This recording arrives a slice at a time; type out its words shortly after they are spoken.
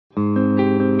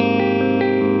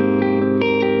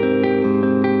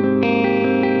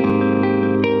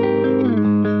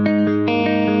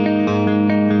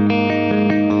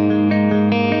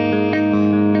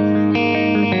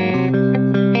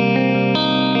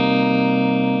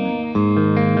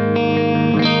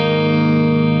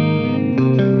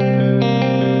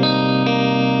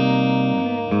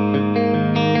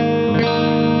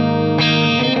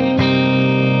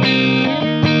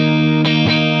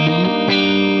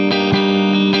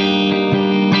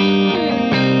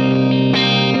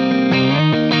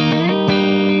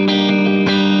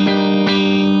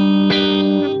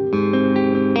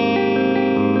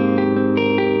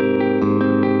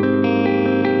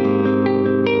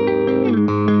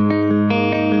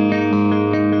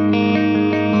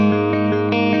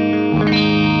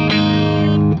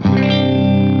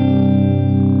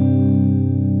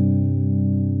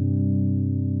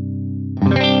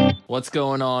What's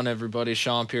going on, everybody?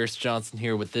 Sean Pierce Johnson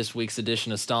here with this week's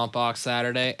edition of Stompbox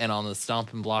Saturday, and on the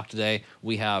Stompin' Block today,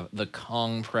 we have the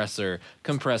Kongpressor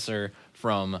Compressor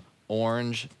from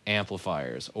Orange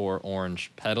Amplifiers, or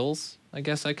Orange Pedals, I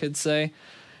guess I could say.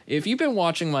 If you've been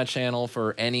watching my channel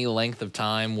for any length of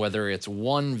time, whether it's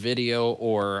one video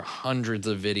or hundreds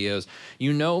of videos,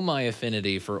 you know my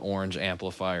affinity for Orange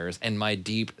Amplifiers and my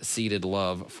deep-seated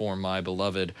love for my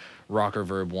beloved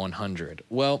Rockerverb 100.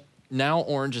 Well, now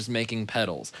Orange is making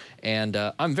pedals, and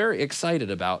I'm very excited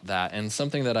about that, and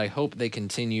something that I hope they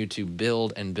continue to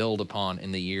build and build upon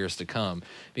in the years to come.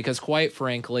 Because quite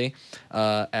frankly,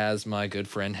 as my good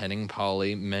friend Henning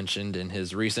Pauly mentioned in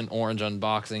his recent Orange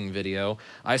unboxing video,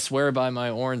 I swear by my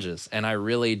oranges, and I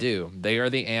really do. They are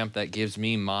the amp that gives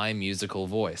me my musical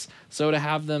voice. So to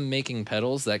have them making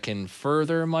pedals that can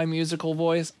further my musical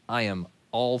voice, I am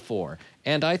all for.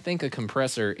 And I think a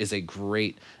compressor is a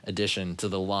great addition to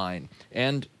the line.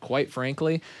 And quite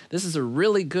frankly, this is a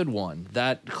really good one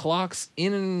that clocks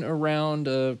in and around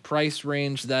a price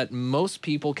range that most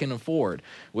people can afford,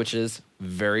 which is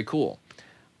very cool.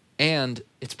 And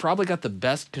it's probably got the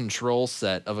best control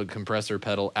set of a compressor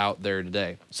pedal out there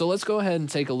today. So let's go ahead and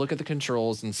take a look at the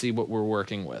controls and see what we're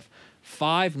working with.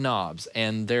 5 knobs,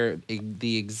 and they're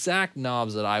the exact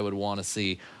knobs that I would want to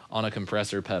see on a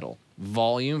compressor pedal.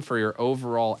 Volume for your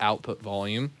overall output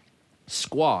volume,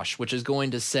 squash, which is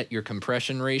going to set your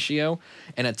compression ratio,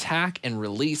 an attack and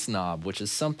release knob, which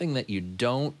is something that you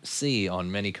don't see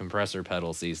on many compressor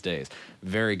pedals these days.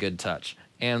 Very good touch.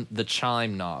 And the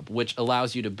chime knob, which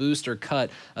allows you to boost or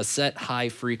cut a set high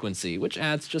frequency, which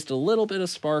adds just a little bit of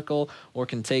sparkle or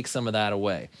can take some of that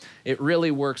away. It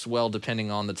really works well depending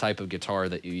on the type of guitar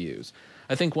that you use.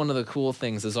 I think one of the cool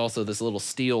things is also this little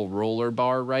steel roller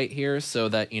bar right here, so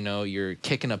that, you know, you're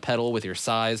kicking a pedal with your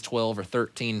size 12 or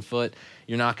 13 foot,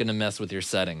 you're not going to mess with your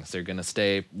settings. They're going to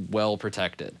stay well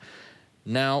protected.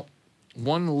 Now,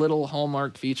 one little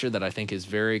hallmark feature that I think is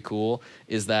very cool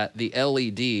is that the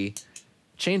LED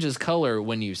changes color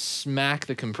when you smack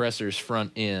the compressor's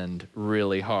front end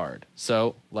really hard.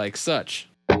 So, like such.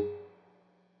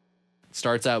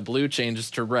 Starts out blue, changes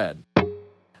to red.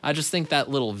 I just think that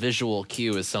little visual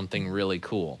cue is something really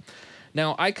cool.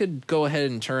 Now, I could go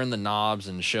ahead and turn the knobs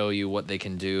and show you what they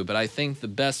can do, but I think the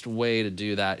best way to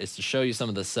do that is to show you some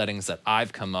of the settings that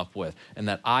I've come up with and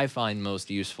that I find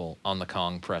most useful on the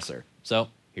Kongpressor. So,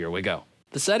 here we go.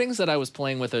 The settings that I was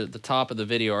playing with at the top of the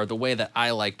video are the way that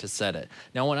I like to set it.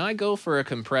 Now, when I go for a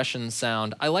compression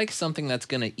sound, I like something that's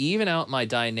going to even out my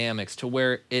dynamics to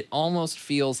where it almost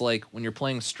feels like when you're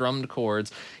playing strummed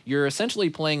chords, you're essentially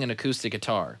playing an acoustic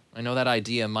guitar. I know that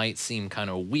idea might seem kind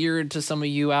of weird to some of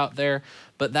you out there,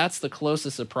 but that's the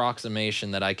closest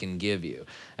approximation that I can give you.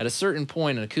 At a certain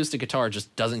point, an acoustic guitar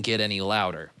just doesn't get any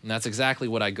louder, and that's exactly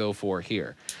what I go for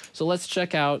here. So let's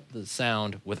check out the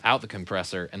sound without the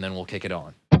compressor, and then we'll kick it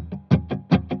on.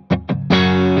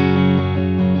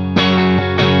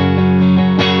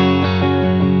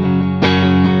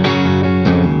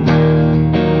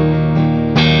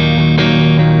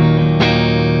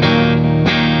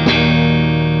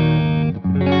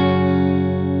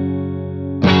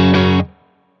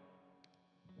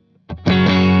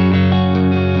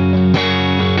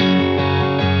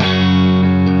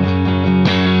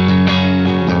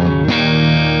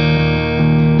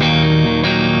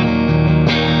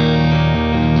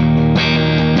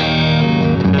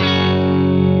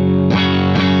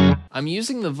 I'm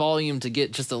using the volume to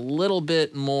get just a little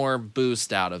bit more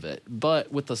boost out of it,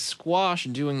 but with the squash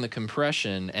doing the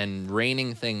compression and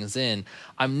reining things in,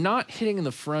 I'm not hitting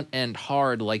the front end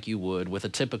hard like you would with a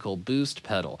typical boost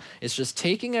pedal. It's just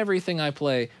taking everything I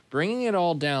play, bringing it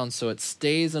all down so it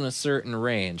stays in a certain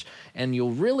range, and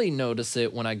you'll really notice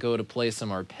it when I go to play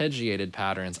some arpeggiated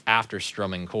patterns after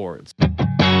strumming chords.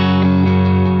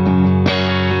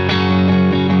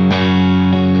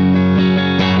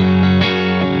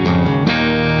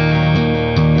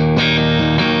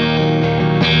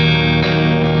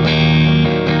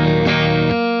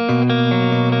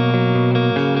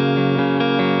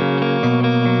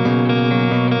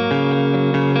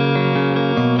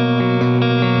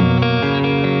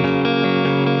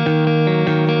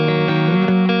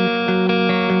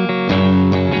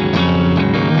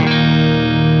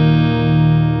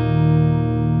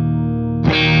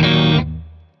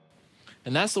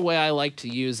 And that's the way I like to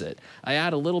use it. I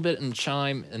add a little bit in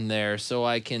Chime in there so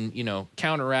I can,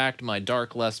 counteract my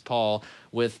dark Les Paul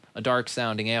with a dark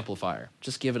sounding amplifier.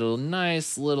 Just give it a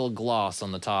nice little gloss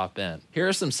on the top end. Here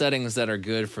are some settings that are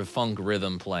good for funk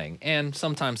rhythm playing and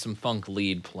sometimes some funk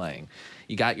lead playing.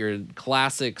 You got your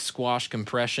classic squash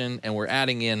compression, and we're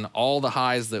adding in all the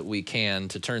highs that we can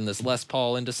to turn this Les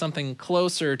Paul into something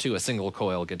closer to a single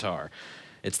coil guitar.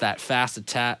 It's that fast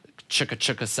attack chugga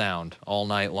chugga sound all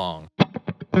night long.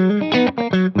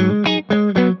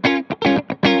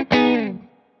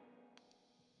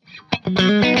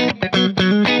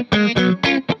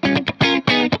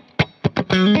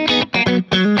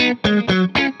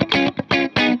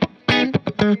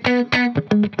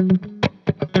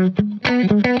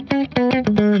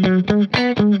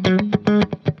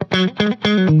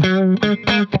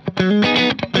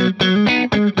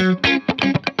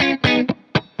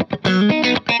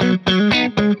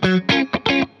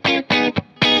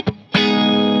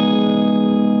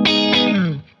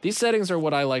 These settings are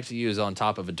what I like to use on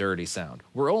top of a dirty sound.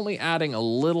 We're only adding a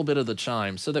little bit of the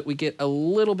chime so that we get a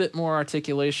little bit more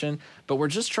articulation, but we're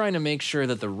just trying to make sure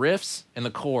that the riffs and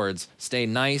the chords stay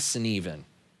nice and even.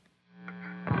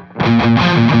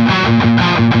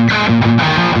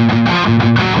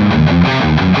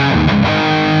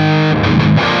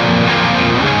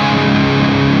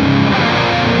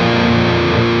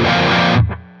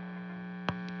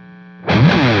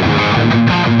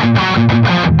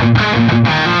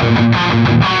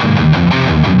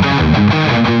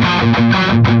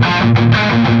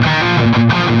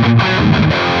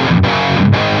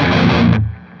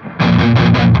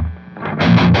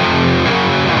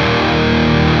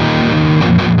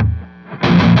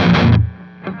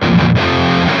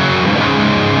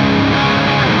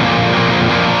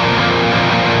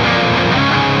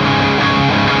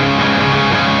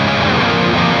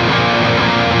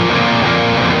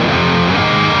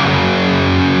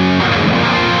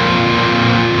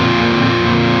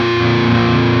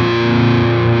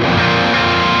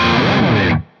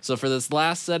 So for this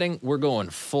last setting, we're going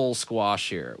full squash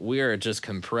here. We are just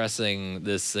compressing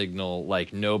this signal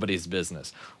like nobody's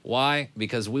business. Why?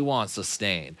 Because we want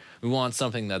sustain. We want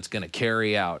something that's going to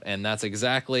carry out, and that's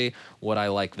exactly what I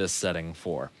like this setting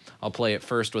for. I'll play it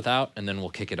first without, and then we'll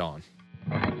kick it on.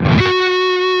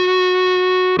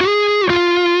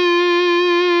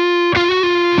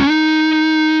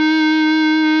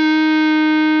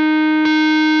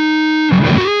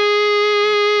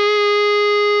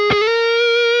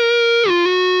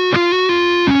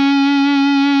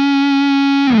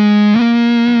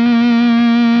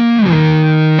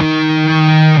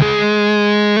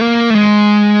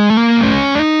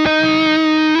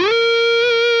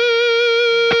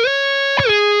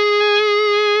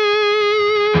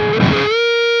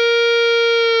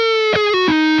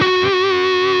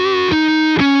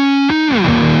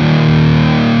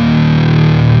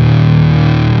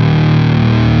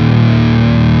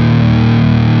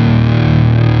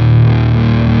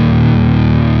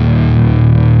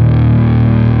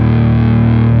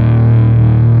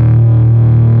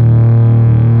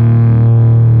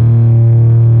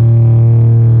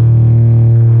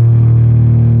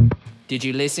 Did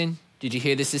you listen? Did you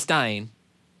hear the sustain?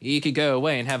 You could go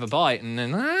away and have a bite and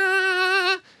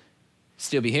then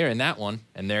still be hearing that one.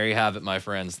 And there you have it, my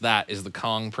friends. That is the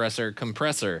Kongpressor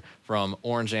Compressor from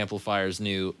Orange Amplifiers'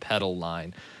 new pedal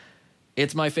line.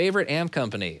 It's my favorite amp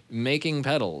company making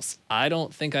pedals. I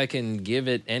don't think I can give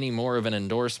it any more of an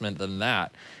endorsement than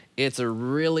that. It's a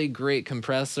really great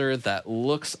compressor that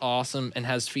looks awesome and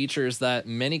has features that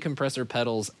many compressor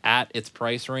pedals at its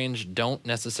price range don't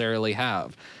necessarily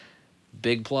have.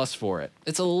 Big plus for it.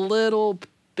 It's a little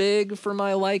big for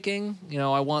my liking.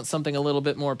 I want something a little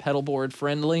bit more pedal board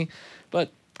friendly,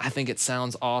 but I think it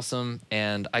sounds awesome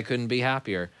and I couldn't be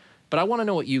happier. But I want to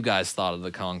know what you guys thought of the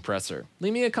Kongpressor.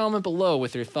 Leave me a comment below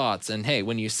with your thoughts, and hey,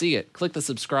 when you see it, click the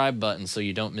subscribe button so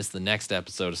you don't miss the next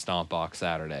episode of Stompbox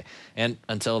Saturday. And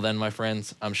until then, my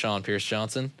friends, I'm Sean Pierce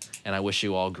Johnson, and I wish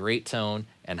you all great tone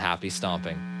and happy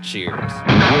stomping. Cheers.